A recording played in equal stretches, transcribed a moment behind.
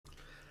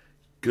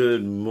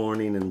Good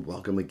morning and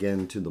welcome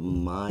again to the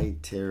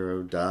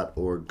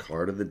MyTarot.org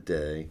card of the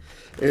day.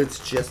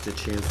 It's just a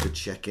chance to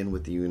check in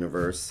with the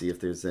universe, see if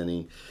there's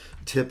any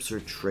tips or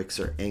tricks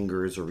or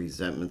angers or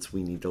resentments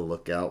we need to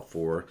look out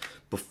for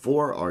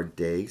before our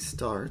day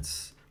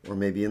starts, or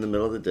maybe in the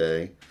middle of the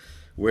day,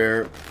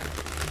 where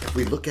if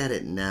we look at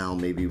it now,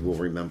 maybe we'll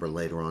remember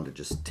later on to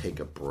just take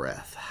a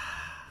breath.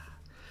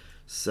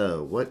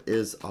 So, what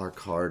is our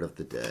card of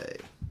the day?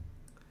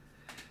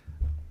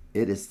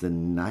 It is the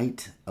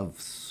Knight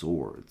of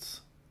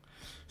Swords.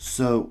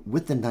 So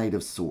with the Knight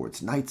of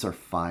Swords, knights are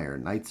fire,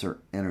 knights are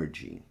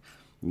energy.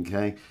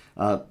 Okay,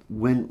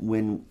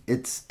 when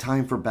it's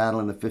time for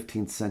battle in the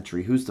 15th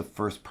century, who's the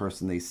first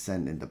person they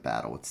send into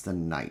battle? It's the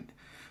knight.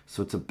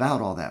 So it's about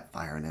all that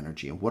fire and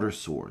energy. And what are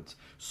swords?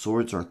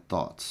 Swords are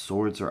thoughts.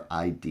 Swords are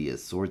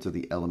ideas. Swords are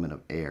the element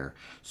of air.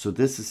 So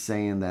this is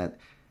saying that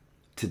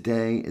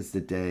today is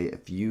the day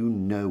if you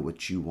know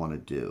what you want to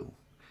do.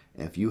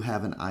 If you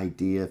have an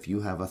idea, if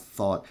you have a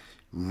thought,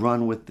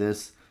 run with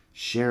this,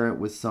 share it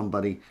with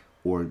somebody,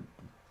 or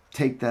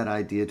take that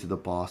idea to the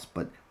boss.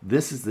 But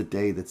this is the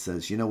day that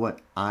says, you know what,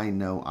 I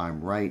know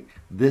I'm right.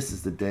 This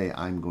is the day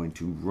I'm going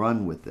to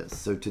run with this.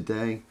 So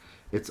today,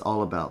 it's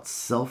all about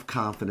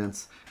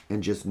self-confidence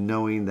and just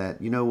knowing that,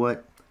 you know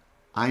what,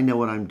 I know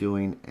what I'm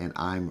doing and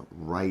I'm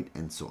right.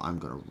 And so I'm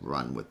going to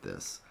run with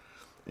this.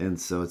 And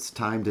so it's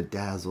time to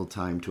dazzle,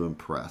 time to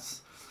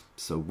impress.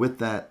 So with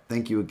that,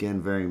 thank you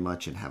again very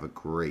much and have a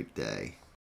great day.